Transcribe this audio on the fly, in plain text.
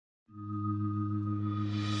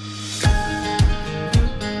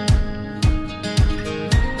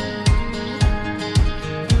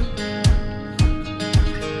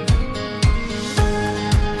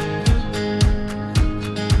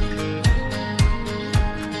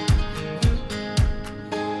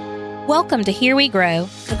Welcome to Here We Grow,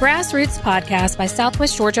 a grassroots podcast by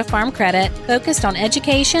Southwest Georgia Farm Credit focused on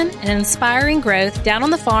education and inspiring growth down on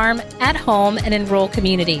the farm, at home, and in rural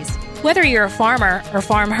communities. Whether you're a farmer or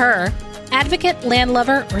farm-her, advocate,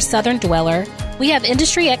 landlover, or southern dweller, we have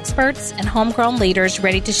industry experts and homegrown leaders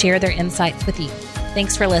ready to share their insights with you.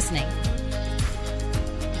 Thanks for listening.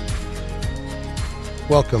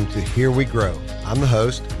 Welcome to Here We Grow. I'm the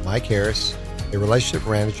host, Mike Harris, a relationship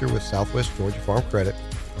manager with Southwest Georgia Farm Credit.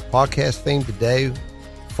 Our podcast theme today,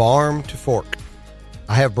 Farm to Fork.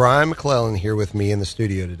 I have Brian McClellan here with me in the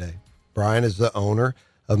studio today. Brian is the owner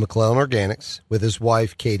of McClellan Organics with his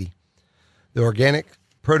wife, Katie. The organic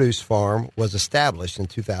produce farm was established in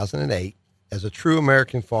 2008 as a true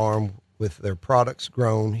American farm with their products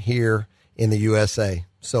grown here in the USA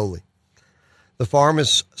solely. The farm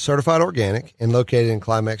is certified organic and located in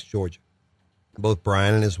Climax, Georgia. Both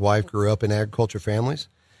Brian and his wife grew up in agriculture families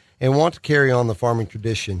and want to carry on the farming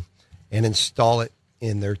tradition and install it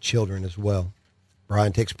in their children as well.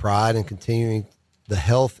 Brian takes pride in continuing the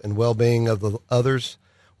health and well-being of the others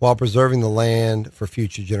while preserving the land for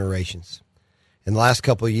future generations. In the last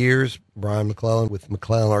couple of years, Brian McClellan with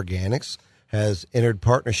McClellan Organics has entered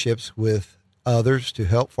partnerships with others to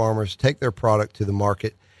help farmers take their product to the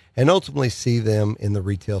market and ultimately see them in the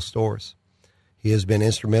retail stores. He has been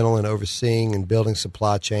instrumental in overseeing and building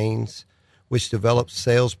supply chains, which develops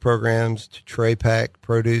sales programs to tray pack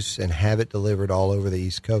produce and have it delivered all over the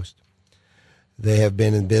East Coast. They have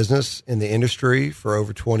been in business in the industry for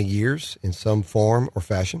over 20 years in some form or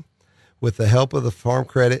fashion. With the help of the Farm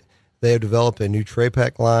Credit, they have developed a new tray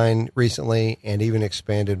pack line recently and even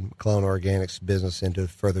expanded McClellan Organics business into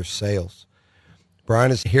further sales.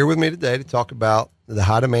 Brian is here with me today to talk about the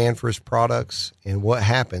high demand for his products and what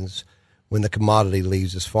happens when the commodity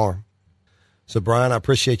leaves his farm. So, Brian, I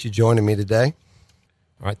appreciate you joining me today.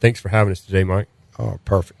 All right. Thanks for having us today, Mike. Oh,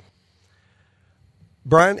 perfect.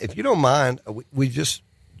 Brian, if you don't mind, we just,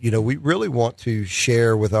 we really want to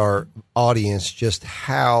share with our audience just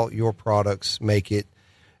how your products make it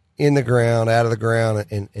in the ground, out of the ground,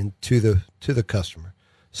 and to the customer.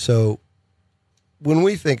 So when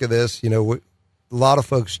we think of this, a lot of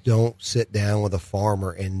folks don't sit down with a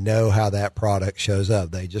farmer and know how that product shows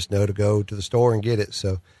up. They just know to go to the store and get it.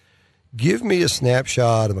 So give me a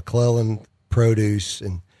snapshot of McClellan Produce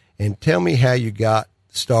and tell me how you got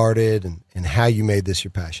started and how you made this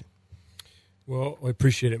your passion. Well, I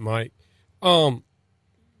appreciate it, Mike. To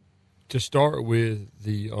start with,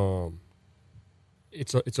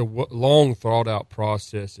 it's a long thought out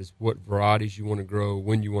process. Is what varieties you want to grow,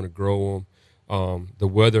 when you want to grow them. The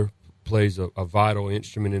weather plays a vital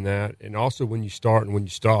instrument in that, and also when you start and when you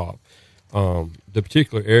stop. The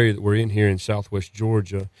particular area that we're in here in Southwest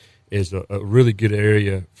Georgia is a really good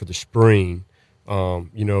area for the spring.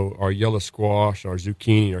 Our yellow squash, our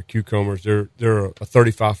zucchini, our cucumbers, they're a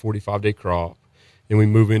 35, 45-day crop. Then we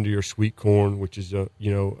move into your sweet corn, which is a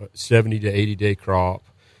 70 to 80-day crop.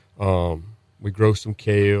 We grow some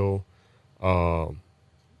kale. We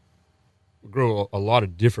grow a lot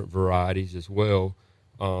of different varieties as well.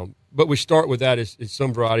 But we start with that as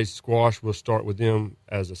some varieties, squash, we'll start with them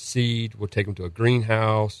as a seed. We'll take them to a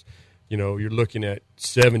greenhouse. You're looking at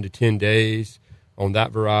 7 to 10 days on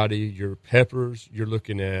that variety. Your peppers, you're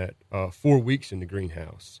looking at 4 weeks in the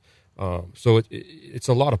greenhouse. So it's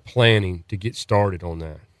a lot of planning to get started on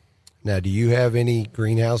that. Now, do you have any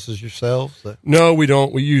greenhouses yourselves? No, we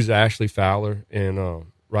don't. We use Ashley Fowler, and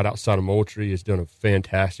right outside of Moultrie has done a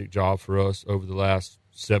fantastic job for us over the last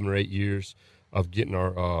 7 or 8 years of getting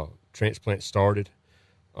our transplant started.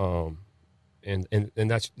 And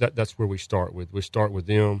that's where we start with. We start with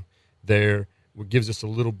them there. It gives us a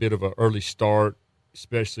little bit of an early start,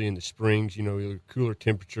 especially in the springs, cooler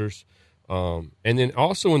temperatures. And then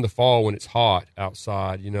also in the fall when it's hot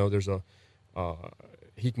outside, there's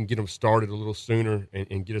he can get them started a little sooner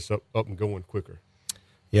and get us up and going quicker.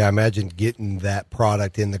 Yeah, I imagine getting that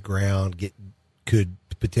product in the ground could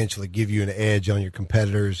potentially give you an edge on your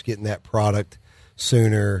competitors, getting that product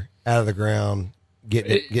sooner out of the ground,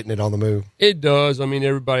 getting it on the move. It does. I mean,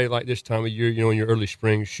 everybody like this time of year, in your early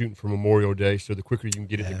spring, is shooting for Memorial Day. So the quicker you can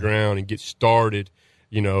get it in the ground and get started,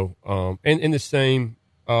 and the same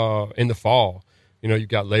in the fall. You've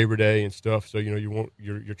got Labor Day and stuff, so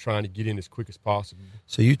you're trying to get in as quick as possible.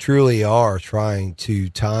 So you truly are trying to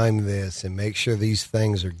time this and make sure these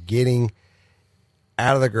things are getting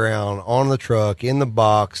out of the ground, on the truck, in the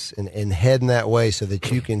box, and heading that way so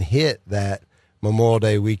that you can hit that Memorial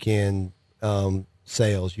Day weekend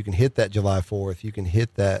sales. You can hit that July 4th. You can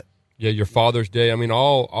hit that. Yeah, your Father's Day. I mean,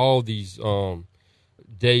 all these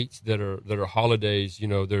dates that are holidays,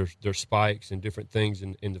 there's spikes and different things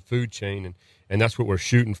in the food chain, and that's what we're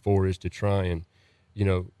shooting for, is to try and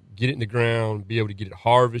get it in the ground, be able to get it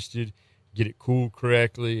harvested, get it cooled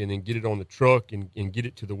correctly, and then get it on the truck and get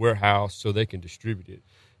it to the warehouse so they can distribute it.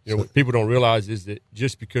 What people don't realize is that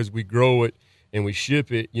just because we grow it and we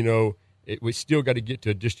ship it, we still got to get to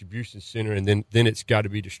a distribution center, and then it's got to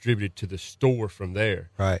be distributed to the store from there.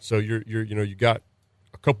 Right. So you got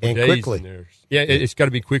a couple of days quickly. in there. Yeah, it's got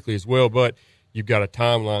to be quickly as well, but you've got a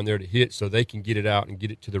timeline there to hit so they can get it out and get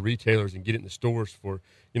it to the retailers and get it in the stores for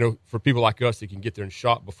people like us that can get there and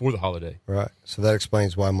shop before the holiday. Right. So that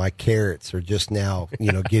explains why my carrots are just now,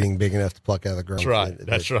 getting big enough to pluck out of the ground. That's right.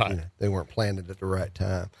 That's right. They weren't planted at the right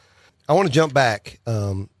time. I want to jump back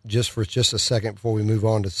just for a second before we move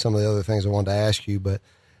on to some of the other things I wanted to ask you. But,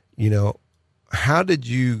 how did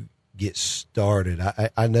you get started?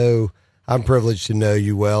 I know I'm privileged to know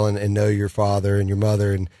you well and know your father and your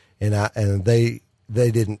mother, and they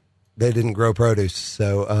didn't grow produce.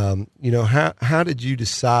 So, how did you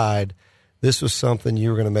decide this was something you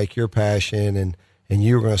were going to make your passion and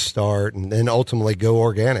you were going to start and then ultimately go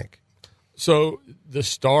organic? So the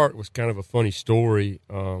start was kind of a funny story.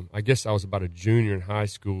 I guess I was about a junior in high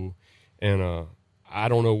school, and I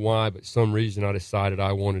don't know why, but some reason I decided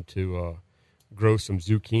I wanted to grow some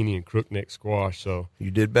zucchini and crookneck squash. So you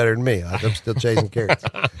did better than me. I'm still chasing carrots.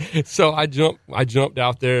 So I jumped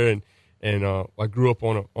out there, and I grew up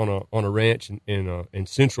on a ranch in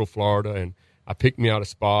Central Florida, and I picked me out a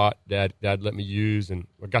spot Dad let me use, and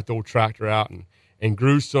I got the old tractor out and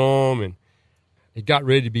grew some, and it got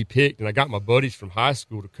ready to be picked, and I got my buddies from high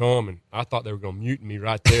school to come, and I thought they were going to mutiny me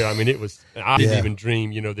right there. I mean, I didn't even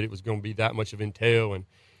dream, that it was going to be that much of entail. And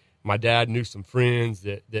my dad knew some friends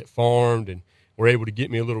that farmed and were able to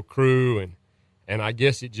get me a little crew, and I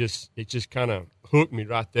guess it just kind of hooked me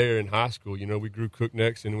right there in high school. We grew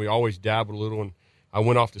crooknecks, and we always dabbled a little. And I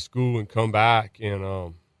went off to school and come back, and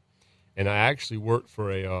I actually worked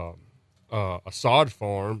for a sod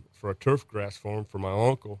farm, for a turf grass farm for my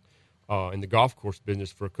uncle. In the golf course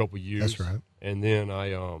business for a couple of years. That's right. And then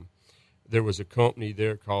there was a company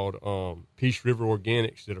there called Peace River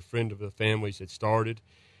Organics that a friend of the family's had started,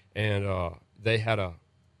 and they had a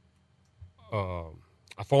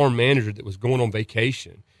farm manager that was going on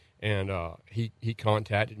vacation, and he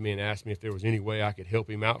contacted me and asked me if there was any way I could help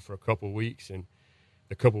him out for a couple of weeks, and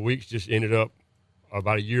the couple of weeks just ended up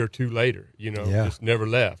about a year or two later. Just never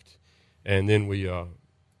left, and then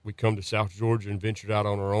we come to South Georgia and ventured out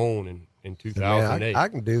on our own in 2008. I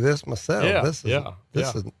can do this myself. Yeah,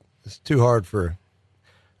 this is it's too hard for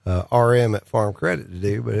RM at Farm Credit to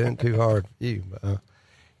do, but it isn't too hard for you.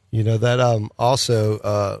 That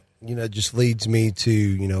also just leads me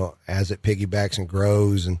to as it piggybacks and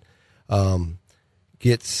grows and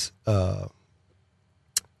gets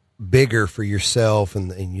bigger for yourself,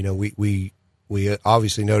 and we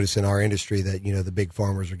obviously notice in our industry that the big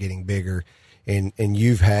farmers are getting bigger. And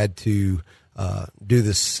you've had to do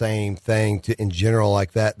the same thing in general,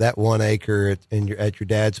 like that 1 acre at your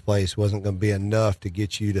dad's place wasn't going to be enough to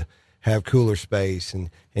get you to have cooler space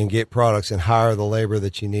and get products and hire the labor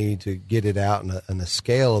that you need to get it out in the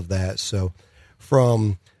scale of that. So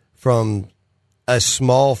from a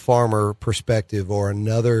small farmer perspective or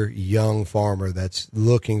another young farmer that's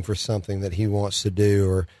looking for something that he wants to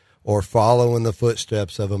do or following the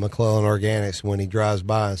footsteps of a McClellan Organics when he drives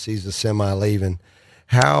by and sees the semi leaving,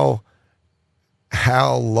 how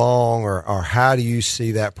long or how do you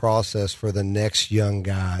see that process for the next young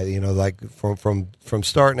guy? Like from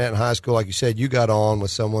starting out in high school, like you said, you got on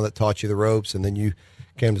with someone that taught you the ropes, and then you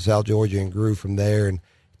came to South Georgia and grew from there and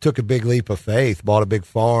took a big leap of faith, bought a big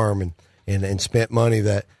farm and spent money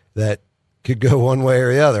that could go one way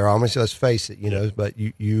or the other. Almost, let's face it, but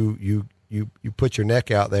you put your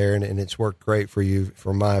neck out there, and it's worked great for you,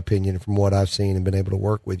 from my opinion, from what I've seen and been able to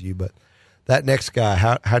work with you. But that next guy,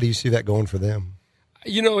 how do you see that going for them?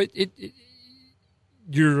 Your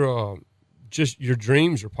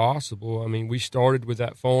dreams are possible. I mean, we started with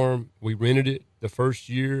that farm. We rented it the first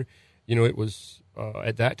year. It was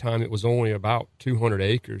at that time it was only about 200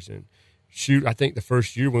 acres, and I think the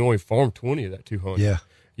first year we only farmed 20 of that 200. Yeah.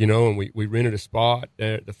 And we rented a spot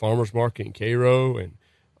at the farmers market in Cairo,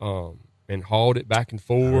 and hauled it back and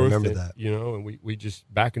forth. I remember that. And we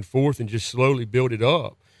just back and forth and just slowly built it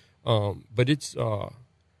up. But it's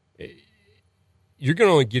you're going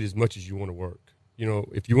to only get as much as you want to work.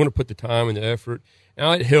 If you want to put the time and the effort,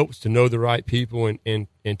 now it helps to know the right people and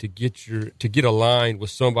to get aligned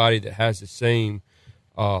with somebody that has the same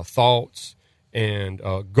thoughts and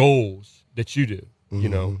goals that you do.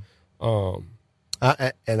 Mm-hmm.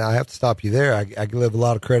 And I have to stop you there. I give a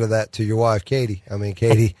lot of credit of that to your wife, Katie. I mean,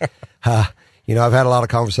 Katie, you know, I've had a lot of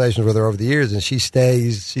conversations with her over the years, and she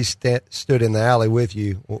stood in the alley with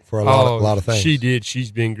you for a lot of things. She did.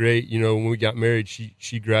 She's been great. You know, when we got married,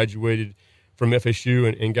 she graduated from FSU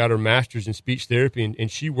and got her master's in speech therapy,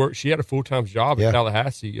 and she had a full-time job in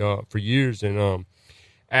Tallahassee for years. And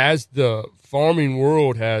as the farming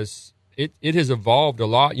world has it has evolved a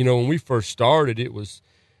lot. You know, when we first started, it was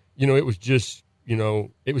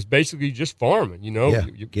basically just farming. You know,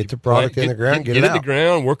 you get the product in the ground, get it in out. the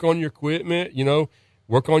ground, work on your equipment. You know,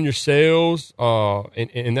 work on your sales,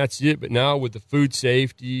 and that's it. But now with the food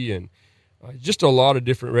safety and just a lot of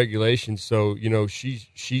different regulations. So, you know,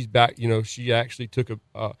 she's back. You know, she actually took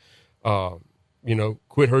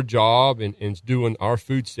quit her job and is doing our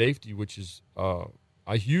food safety, which is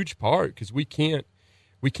a huge part, because we can't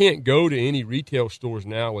go to any retail stores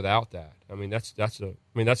now without that. I mean, that's the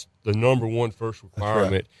number one first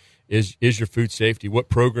requirement is your food safety. What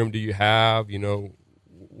program do you have? You know,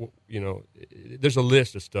 there's a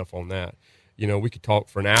list of stuff on that. You know, we could talk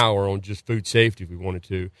for an hour on just food safety if we wanted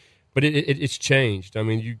to. But it's changed. I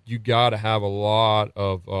mean, you got to have a lot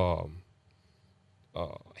of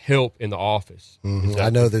help in the office. Mm-hmm. I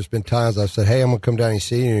know there's been times I've said, "Hey, I'm gonna come down and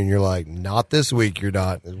see you," and you're like, "Not this week. You're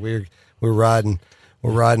not." We're riding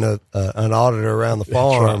an auditor around the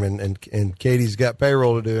farm, and Katie's got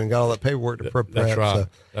payroll to do and got all that paperwork to prep. That's right. So,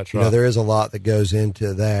 that's right. You know, there is a lot that goes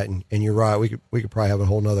into that, and you're right. We could probably have a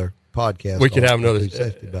whole nother podcast. We could have another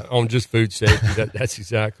safety, on just food safety. That's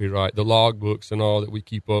exactly right. The log books and all that we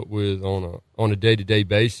keep up with on a day-to-day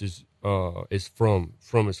basis is from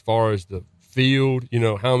as far as the field, you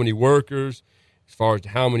know, how many workers, as far as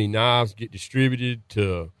how many knives get distributed,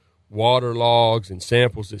 to water logs and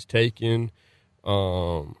samples that's taken.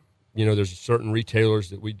 You know, there's certain retailers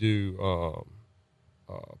that we do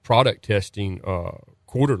product testing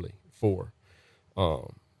quarterly for.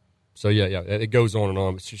 So, it goes on and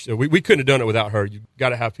on. It's just, we couldn't have done it without her. You've got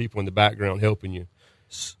to have people in the background helping you.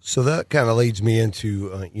 So that kind of leads me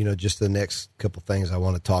into, just the next couple things I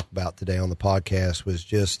want to talk about today on the podcast, was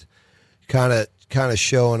just kind of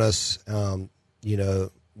showing us,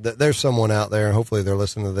 that there's someone out there, and hopefully they're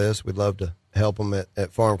listening to this. We'd love to help them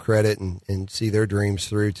at Farm Credit and see their dreams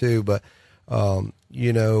through too. But,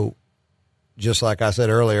 just like I said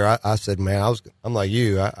earlier, I said, man, I'm like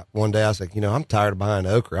you. One day I said, I'm tired of buying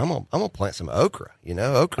okra. I'm gonna plant some okra.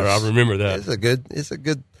 Okra. I remember that. It's a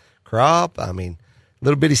good crop. I mean,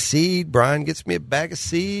 little bitty seed. Brian gets me a bag of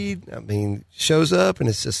seed. I mean, shows up and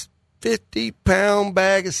it's just 50-pound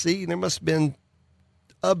bag of seed. And there must have been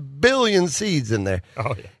a billion seeds in there.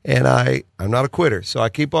 Oh yeah. And I'm not a quitter, so I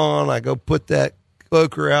keep on. I go put that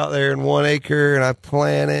okra out there in 1 acre, and I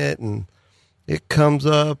plant it, and it comes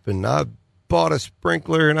up, and I bought a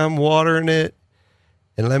sprinkler and I'm watering it.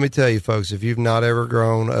 And let me tell you, folks, if you've not ever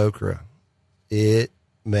grown okra, it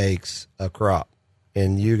makes a crop,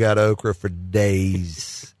 and you got okra for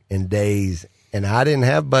days and days. And I didn't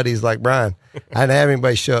have buddies like Brian. I didn't have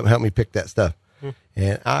anybody show up and help me pick that stuff.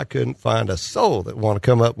 And I couldn't find a soul that want to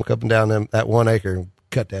come up and down that 1 acre and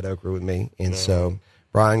cut that okra with me. And so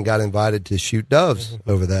Brian got invited to shoot doves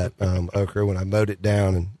over that okra when I mowed it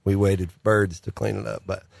down, and we waited for birds to clean it up.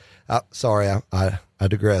 But sorry, I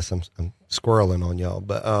digress. I'm squirreling on y'all.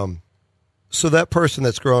 But so that person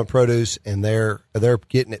that's growing produce, and they're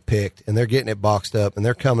getting it picked, and they're getting it boxed up, and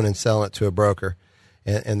they're coming and selling it to a broker,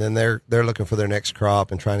 and then they're looking for their next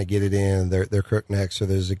crop and trying to get it in. They're crooknecks or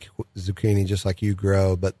their zucchini, just like you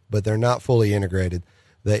grow, but they're not fully integrated.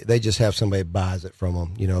 They just have somebody buys it from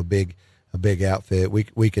them. A big outfit.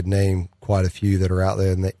 We could name quite a few that are out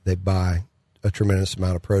there, and they buy a tremendous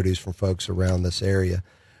amount of produce from folks around this area.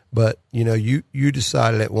 But, you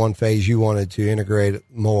decided at one phase you wanted to integrate it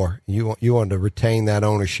more. You wanted to retain that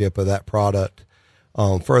ownership of that product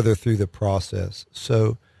further through the process.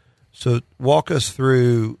 So walk us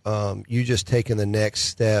through you just taking the next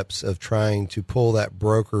steps of trying to pull that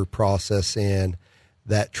broker process in,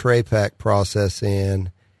 that tray pack process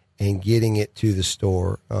in, and getting it to the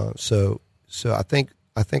store. So I think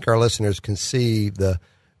our listeners can see the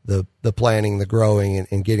planning, the growing,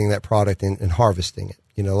 and getting that product and harvesting it.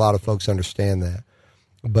 A lot of folks understand that.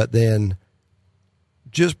 But then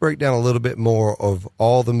just break down a little bit more of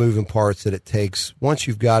all the moving parts that it takes once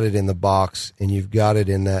you've got it in the box and you've got it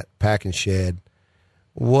in that packing shed,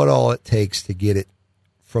 what all it takes to get it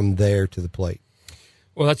from there to the plate.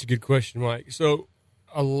 Well, that's a good question, Mike. So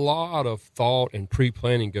a lot of thought and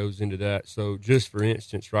pre-planning goes into that. So just for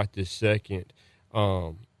instance, right this second,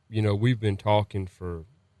 we've been talking for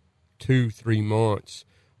 2-3 months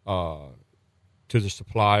to the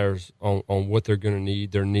suppliers on what they're going to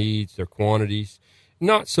need, their needs, their quantities.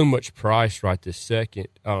 Not so much price right this second,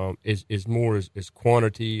 is more as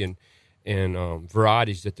quantity and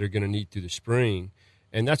varieties that they're going to need through the spring,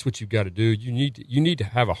 and that's what you've got to do. You need to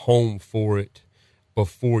have a home for it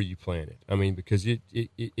before you plant it. I mean, because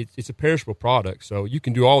it's a perishable product, so you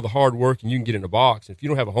can do all the hard work and you can get it in a box. If you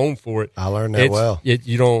don't have a home for it, I learned that well. It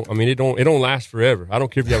don't last forever. I don't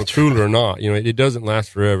care if you have a cooler or not. It doesn't last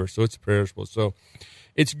forever, so it's perishable. So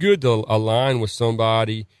it's good to align with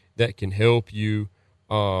somebody that can help you.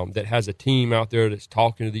 That has a team out there that's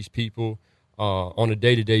talking to these people on a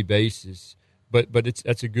day-to-day basis. But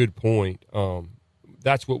that's a good point.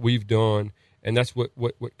 That's what we've done, and that's what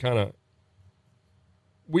kind of –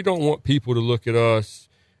 we don't want people to look at us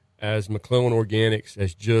as McClellan Organics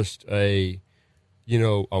as just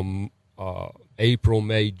April,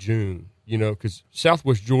 May, June, because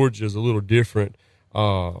Southwest Georgia is a little different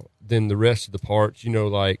than the rest of the parts,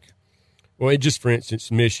 Well, just for instance,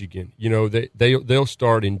 Michigan, they'll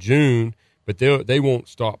start in June, but they won't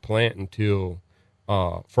stop planting till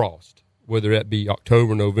frost, whether that be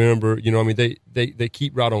October, November. They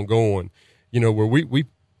keep right on going. Where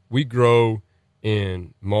we grow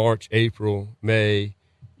in March, April, May,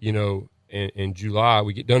 and July.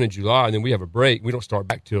 We get done in July, and then we have a break. We don't start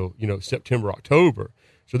back till September, October.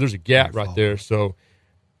 So there's a gap right there. So,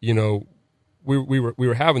 we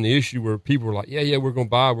were having the issue where people were like, yeah, we're going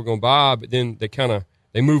to buy, but then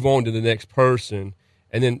they move on to the next person.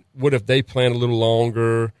 And then what if they plant a little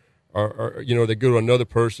longer or they go to another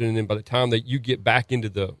person, and then by the time that you get back into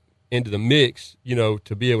the mix,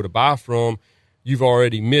 to be able to buy from, you've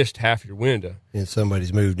already missed half your window. And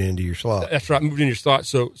somebody's moved into your slot. That's right, moved into your slot.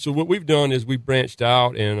 So what we've done is we've branched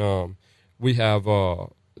out, and we have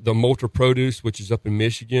the Moultrie Produce, which is up in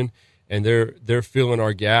Michigan, and they're filling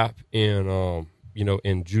our gap in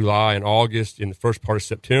in July and August, in the first part of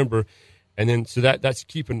September, and then so that's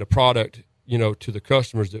keeping the product to the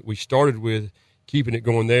customers that we started with, keeping it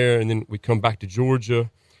going there, and then we come back to Georgia,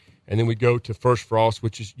 and then we go to First Frost,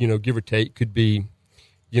 which is give or take could be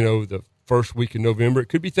the first week of November, it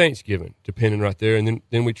could be Thanksgiving, depending right there, and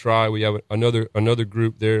then we have another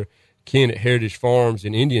group there, Ken at Heritage Farms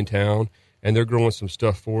in Indiantown, and they're growing some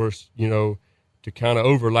stuff for us, to kind of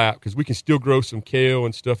overlap, because we can still grow some kale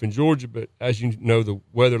and stuff in Georgia, but as you know, the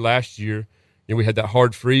weather last year, we had that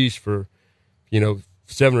hard freeze for,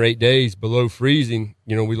 7 or 8 days below freezing.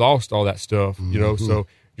 We lost all that stuff, so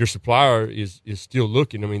your supplier is still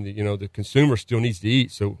looking. I mean, the consumer still needs to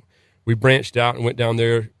eat. So we branched out and went down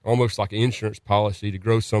there almost like an insurance policy to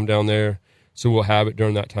grow some down there, so we'll have it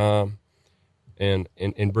during that time and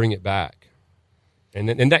bring it back.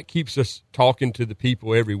 And that keeps us talking to the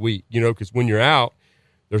people every week, because when you're out,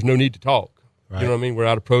 there's no need to talk. Right. You know what I mean? We're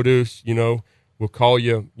out of produce, we'll call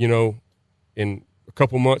you, in a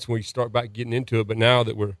couple months when we start back getting into it. But now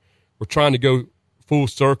that we're trying to go full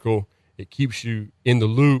circle, it keeps you in the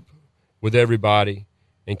loop with everybody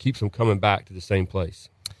and keeps them coming back to the same place.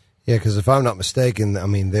 Yeah, because if I'm not mistaken, I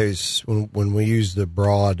mean, there's when we use the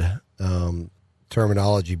broad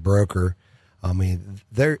terminology broker, I mean,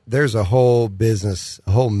 there's a whole business,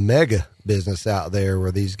 a whole mega business out there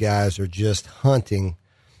where these guys are just hunting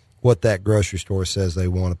what that grocery store says they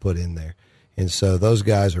want to put in there. And so those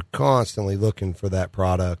guys are constantly looking for that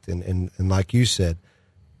product. And like you said,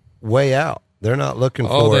 way out. They're not looking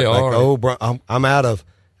for it. Are. Like, bro, I'm out of,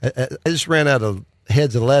 I just ran out of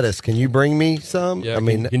heads of lettuce. Can you bring me some? Yeah,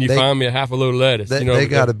 can you find me a half a load of lettuce? They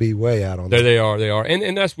got to be way out on that. They are.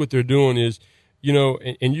 And that's what they're doing is,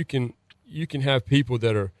 and you can have people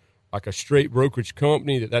that are like a straight brokerage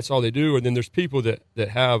company that's all they do, and then there's people that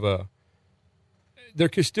have they're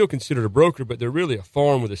still considered a broker, but they're really a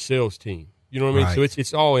farm with a sales team. You know what I mean? Right. So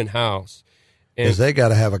it's all in house, because they got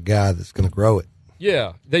to have a guy that's going to grow it.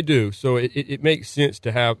 Yeah, they do. So it makes sense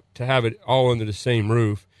to have it all under the same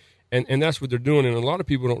roof, and that's what they're doing. And a lot of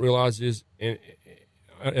people don't realize is, and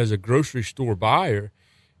as a grocery store buyer,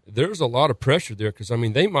 there's a lot of pressure there, because I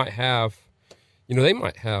mean they might have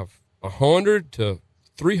 100 to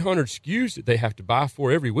 300 SKUs that they have to buy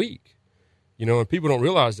for every week, and people don't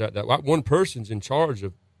realize that one person's in charge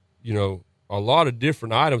of, a lot of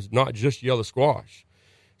different items, not just yellow squash.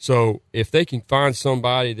 So if they can find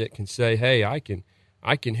somebody that can say, hey, I can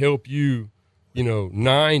help you,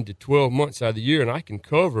 9 to 12 months out of the year, and I can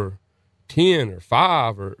cover 10 or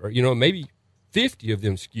 5 or maybe 50 of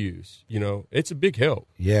them SKUs, it's a big help.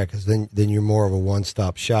 Yeah, because then you're more of a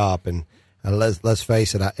one-stop shop. And let's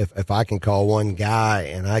face it, if I can call one guy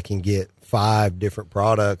and I can get 5 different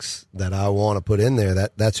products that I want to put in there,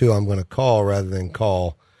 that's who I'm going to call, rather than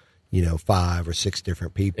call 5 or 6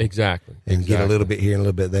 different people. Exactly. And get a little bit here and a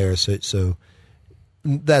little bit there. So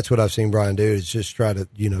That's what I've seen Brian do, is just try to,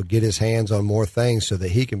 get his hands on more things so that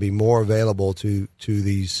he can be more available to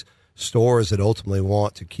these stores that ultimately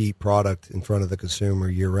want to keep product in front of the consumer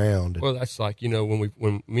year round. Well, that's like,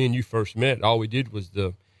 when me and you first met, all we did was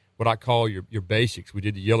what I call your basics. We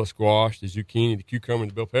did the yellow squash, the zucchini, the cucumber,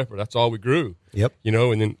 and the bell pepper. That's all we grew. Yep.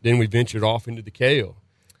 And then we ventured off into the kale,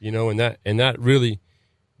 and that really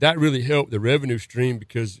helped the revenue stream,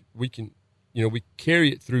 because we can, we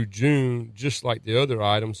carry it through June just like the other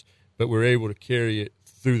items, but we're able to carry it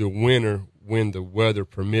through the winter when the weather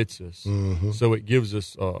permits us. Mm-hmm. So it gives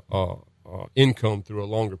us income through a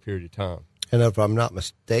longer period of time. And if I'm not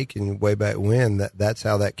mistaken, way back when, that's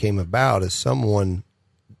how that came about, is someone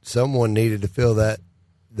needed to fill that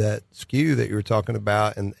SKU that you were talking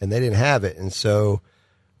about, and they didn't have it. And so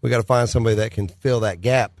we got to find somebody that can fill that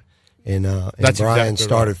gap. And Brian exactly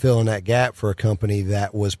started right. filling that gap for a company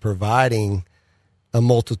that was providing a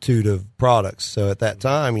multitude of products. So at that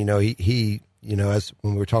time, he as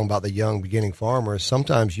when we were talking about the young beginning farmers,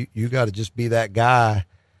 sometimes you got to just be that guy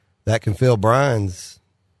that can fill Brian's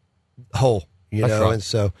hole, That's right. And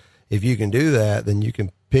so if you can do that, then you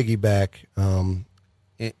can piggyback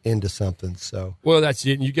into something. So, well, that's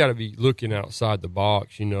it. And you got to be looking outside the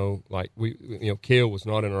box, like kale was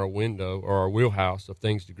not in our window or our wheelhouse of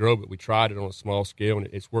things to grow, but we tried it on a small scale and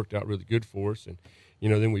it's worked out really good for us. And,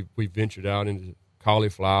 then we ventured out into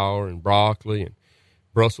cauliflower and broccoli and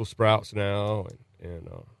Brussels sprouts now. And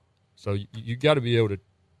so you got to be able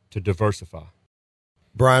to diversify.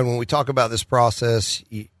 Brian, when we talk about this process,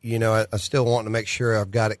 I still want to make sure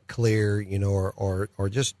I've got it clear, or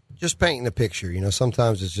just painting a picture.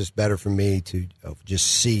 Sometimes it's just better for me to just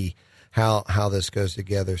see how this goes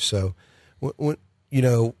together. So,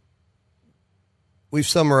 we've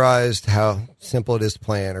summarized how simple it is to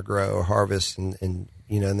plant or grow or harvest, and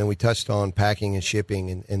then we touched on packing and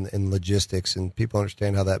shipping and logistics, and people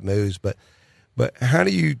understand how that moves. But how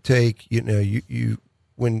do you take,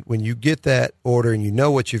 when you get that order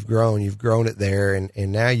and what you've grown it there,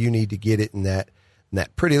 and now you need to get it in that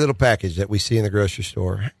pretty little package that we see in the grocery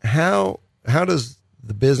store. How does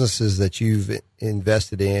the businesses that you've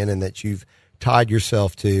invested in and that you've tied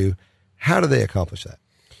yourself to, how do they accomplish that?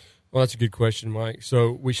 Well, that's a good question, Mike.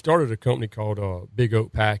 So we started a company called Big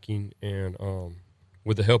Oak Packing, and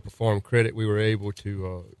with the help of Farm Credit, we were able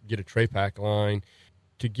to get a tray pack line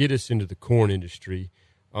to get us into the corn industry,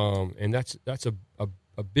 and that's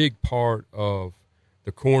a big part of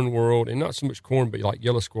the corn world, and not so much corn, but like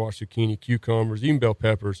yellow squash, zucchini, cucumbers, even bell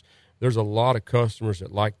peppers. There's a lot of customers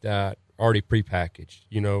that like that already prepackaged.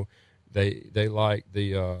 They like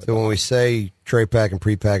the. So when we say tray pack and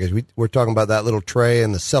prepackaged, we're talking about that little tray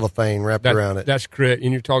and the cellophane wrapped around it. That's correct,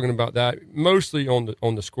 and you're talking about that mostly on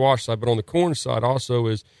the squash side, but on the corn side also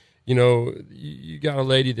is, you got a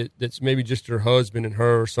lady that's maybe just her husband and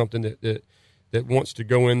her or something that wants to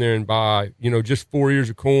go in there and buy, just 4 ears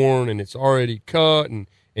of corn, and it's already cut and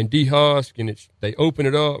dehusked, and they open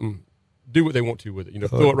it up and do what they want to with it.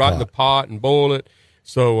 Throw it right in the pot and boil it.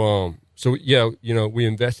 So we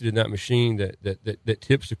invested in that machine that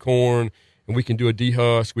tips the corn, and we can do a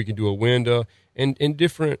dehusk, we can do a window, and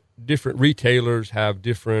different retailers have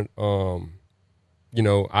different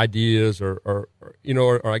ideas or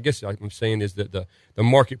I guess what I'm saying is that the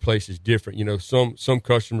marketplace is different. Some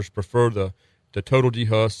customers prefer the total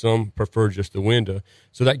dehusk, some prefer just the window.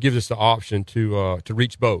 So that gives us the option to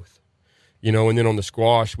reach both. And then on the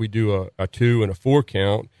squash, we do a 2 and a 4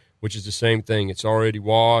 count, which is the same thing. It's already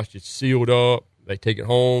washed, it's sealed up. They take it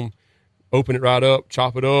home, open it right up,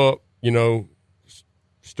 chop it up,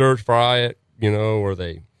 stir fry it, or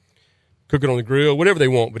they cook it on the grill, whatever they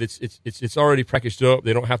want. But it's already packaged up.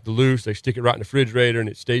 They don't have to loose. They stick it right in the refrigerator, and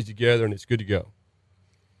it stays together, and it's good to go.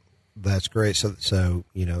 That's great. So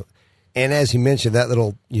and as you mentioned, that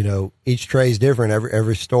little, each tray is different.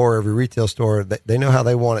 Every store, every retail store, they know how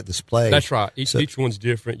they want it displayed. That's right. Each one's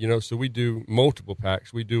different, So we do multiple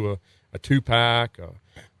packs. We do a 2-pack,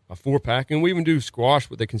 a 4-pack, and we even do squash,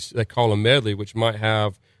 what they call a medley, which might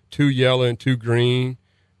have 2 yellow and 2 green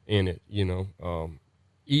in it.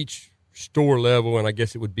 Each store level, and I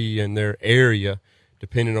guess it would be in their area,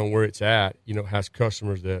 depending on where it's at, has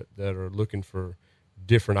customers that are looking for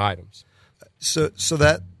different items. So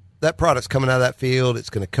that product's coming out of that field.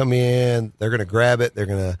 It's going to come in. They're going to grab it. They're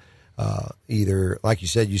going to either, like you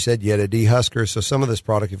said you had a dehusker. So some of this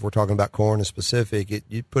product, if we're talking about corn in specific,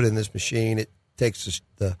 you put in this machine. It takes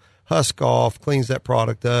the husk off, cleans that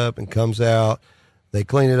product up, and comes out. They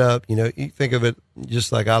clean it up. You think of it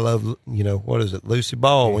just like I love, what is it, Lucy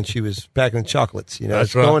Ball when she was packing chocolates. That's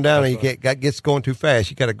it's right. going down, That's and right. gets going too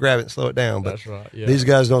fast. You got to grab it and slow it down. But That's right. Yeah. These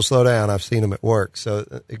guys don't slow down. I've seen them at work. So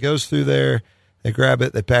it goes through there. They grab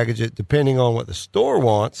it, they package it, depending on what the store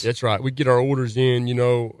wants. That's right. We get our orders in,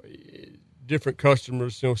 different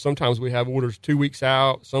customers. Sometimes we have orders 2 weeks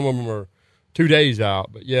out. Some of them are 2 days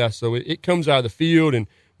out. But, yeah, so it comes out of the field, and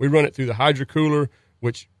we run it through the hydro cooler,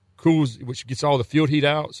 which gets all the field heat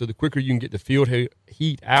out. So the quicker you can get the field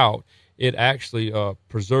heat out, it actually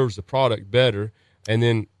preserves the product better.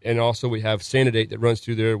 And also we have Sanidate that runs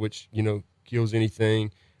through there, which, kills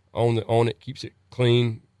anything on it, keeps it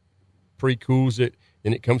clean, pre-cools it,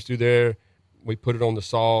 then it comes through there. We put it on the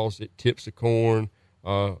saws. It tips the corn,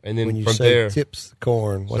 and then when you from say there, tips the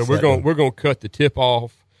corn. So we're going to cut the tip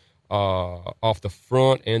off the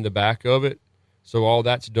front and the back of it. So all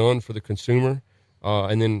that's done for the consumer,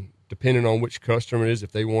 and then depending on which customer it is,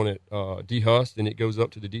 if they want it dehusked, then it goes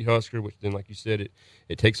up to the dehusker, which then, like you said,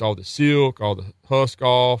 it takes all the silk, all the husk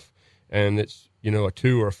off, and it's a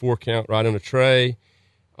 2 or a 4 count right on a tray.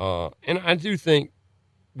 And I do think,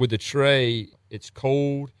 with the tray, it's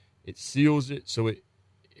cold, it seals it, so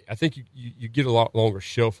I think you get a lot longer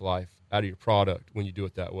shelf life out of your product when you do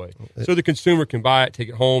it that way. So the consumer can buy it, take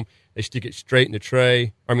it home, they stick it straight in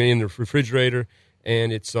the refrigerator,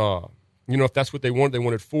 and it's if that's what they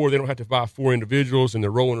wanted 4, they don't have to buy 4 individuals, and they're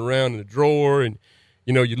rolling around in the drawer, and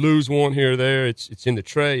you lose one here or there. It's in the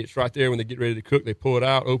tray, it's right there. When they get ready to cook, they pull it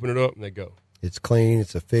out, open it up, and they go. It's clean,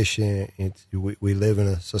 it's efficient. We live in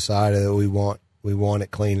a society that we want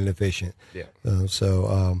it clean and efficient. Yeah.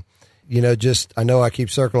 I know I keep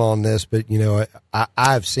circling on this, but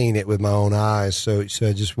I've seen it with my own eyes. So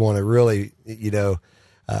I just want to really,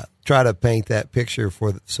 try to paint that picture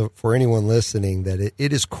for anyone listening, that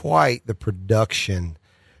it is quite the production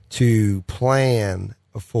to plan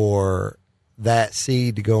for that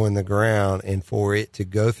seed to go in the ground and for it to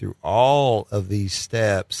go through all of these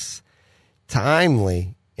steps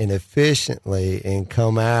timely and efficiently and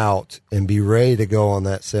come out and be ready to go on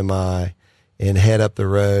that semi and head up the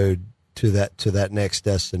road to that next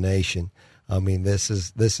destination. I mean, this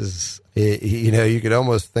is you could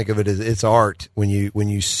almost think of it as it's art when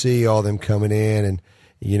you see all them coming in, and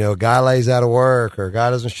a guy lays out of work, or a guy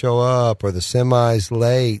doesn't show up, or the semi's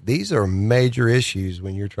late. These are major issues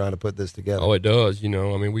when you're trying to put this together. Oh, it does.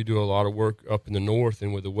 We do a lot of work up in the north,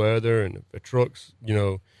 and with the weather and the trucks,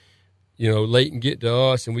 late and get to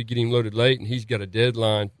us, and we get him loaded late, and he's got a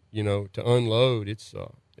deadline, to unload. It's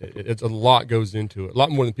a lot goes into it, a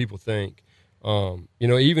lot more than people think.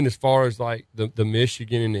 Even as far as like the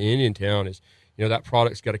Michigan and the Indiantown is, that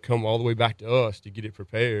product's got to come all the way back to us to get it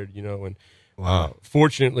prepared, and wow.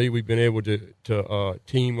 Fortunately we've been able to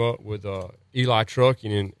team up with Eli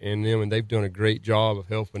Trucking and them, and they've done a great job of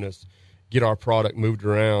helping us get our product moved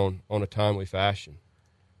around on a timely fashion.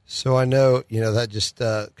 So I know, that just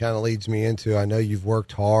kind of leads me into, I know you've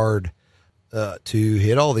worked hard to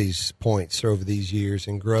hit all these points over these years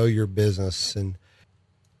and grow your business. And,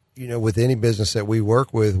 with any business that we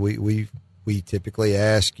work with, we typically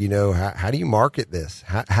ask, how do you market this?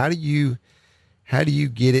 How do you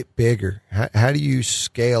get it bigger? How do you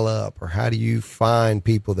scale up, or how do you find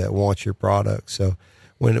people that want your product? So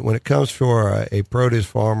when it comes for a produce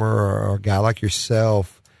farmer or a guy like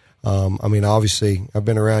yourself, obviously I've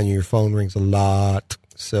been around you, your phone rings a lot.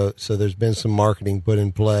 So there's been some marketing put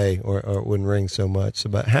in play, or it wouldn't ring so much. So,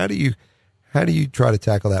 but how do you try to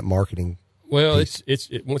tackle that marketing? Well, it's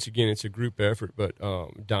once again, it's a group effort, but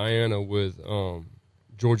Diana with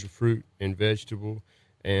Georgia Fruit and Vegetable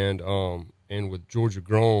and with Georgia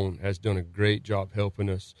Grown has done a great job helping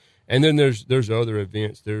us. And then there's other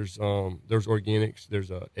events. There's organics.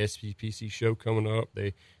 There's a SPPC show coming up.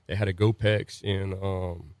 They had a GoPex in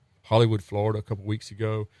Hollywood, Florida a couple weeks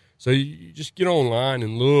ago. So you just get online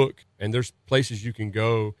and look, and there's places you can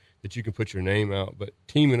go that you can put your name out. But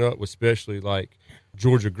teaming up with especially like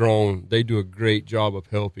Georgia Grown, they do a great job of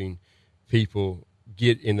helping people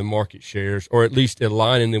get in the market shares, or at least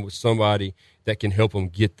aligning them with somebody that can help them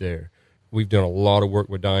get there. We've done a lot of work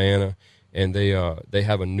with Diana, and they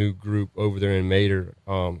have a new group over there in Mater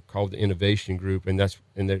called the Innovation Group, and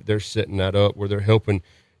they're setting that up where they're helping.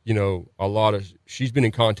 She's been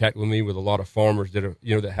in contact with me with a lot of farmers that are,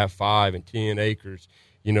 that have 5 and 10 acres,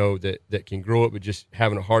 that can grow it, but just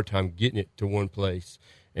having a hard time getting it to one place.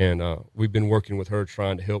 And we've been working with her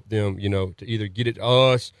trying to help them, to either get it to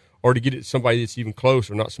us or to get it to somebody that's even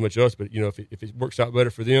closer, not so much us, but, if it works out better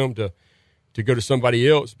for them to go to somebody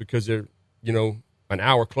else because they're, an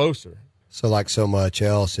hour closer. So like so much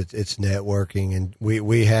else, it's networking. And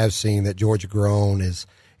we have seen that Georgia Grown is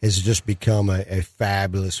just become a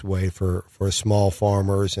fabulous way for small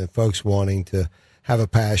farmers and folks wanting to have a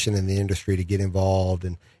passion in the industry to get involved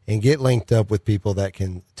and get linked up with people that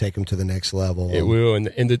can take them to the next level. It will. And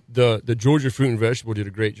the Georgia Fruit and Vegetable did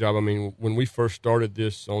a great job. I mean, when we first started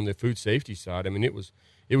this on the food safety side, I mean, it was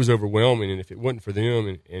overwhelming. And if it wasn't for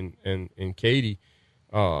them and Katie,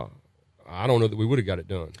 I don't know that we would have got it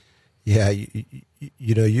done. Yeah.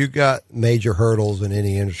 You know, you got major hurdles in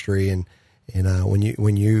any industry. And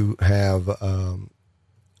when you have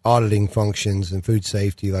auditing functions and food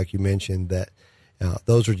safety, like you mentioned, that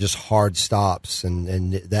those are just hard stops,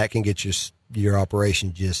 and that can get your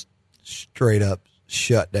operation just straight up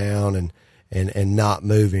shut down and not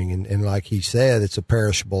moving. And like he said, it's a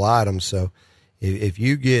perishable item. So if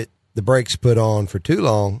you get the brakes put on for too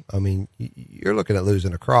long, I mean, you're looking at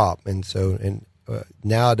losing a crop. And so,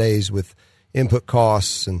 nowadays with input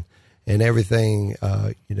costs and everything,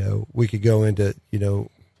 you know, we could go into, you know,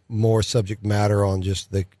 more subject matter on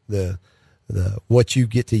just the what you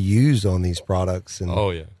get to use on these products, and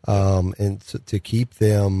and to keep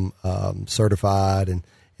them certified, and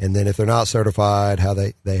then if they're not certified, how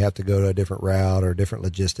they have to go to a different route or different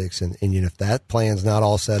logistics, and you know, if that plan's not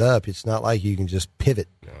all set up, it's not like you can just pivot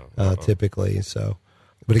typically. So,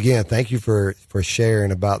 but again, thank you for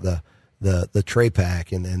sharing about the tray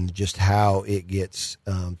pack and just how it gets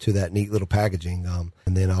to that neat little packaging,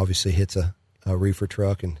 and then obviously hits a reefer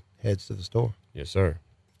truck and heads to the store. Yes, sir.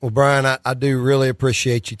 Well, Brian, I do really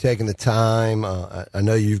appreciate you taking the time. I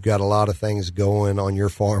know you've got a lot of things going on your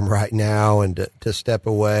farm right now, and to step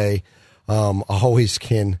away always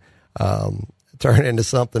can turn into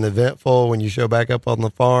something eventful when you show back up on the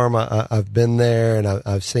farm. I've been there, and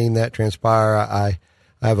I've seen that transpire. I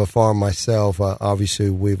have a farm myself. Obviously,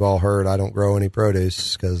 we've all heard I don't grow any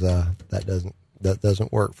produce because that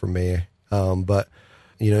doesn't work for me. But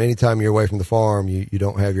you know, anytime you're away from the farm, you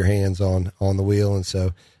don't have your hands on the wheel. And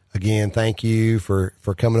so, again, thank you for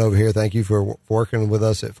coming over here. Thank you for working with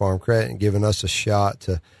us at Farm Credit and giving us a shot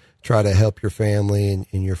to try to help your family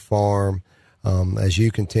and your farm. As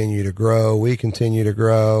you continue to grow, we continue to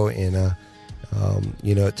grow. And,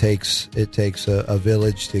 you know, it takes a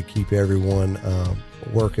village to keep everyone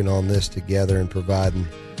working on this together and providing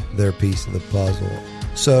their piece of the puzzle.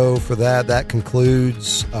 So for that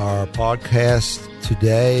concludes our podcast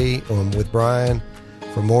today with Brian.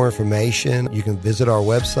 For more information, you can visit our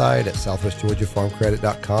website at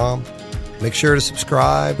southwestgeorgiafarmcredit.com. Make sure to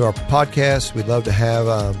subscribe to our podcast. We'd love to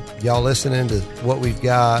have y'all listening to what we've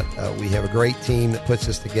got. We have a great team that puts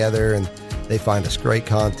this together, and they find us great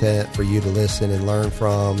content for you to listen and learn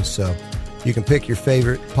from. So you can pick your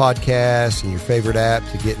favorite podcast and your favorite app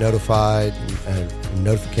to get notified and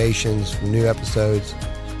notifications from new episodes.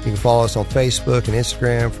 You can follow us on Facebook and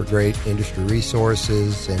Instagram for great industry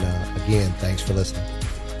resources. And again, thanks for listening.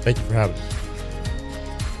 Thank you for having us.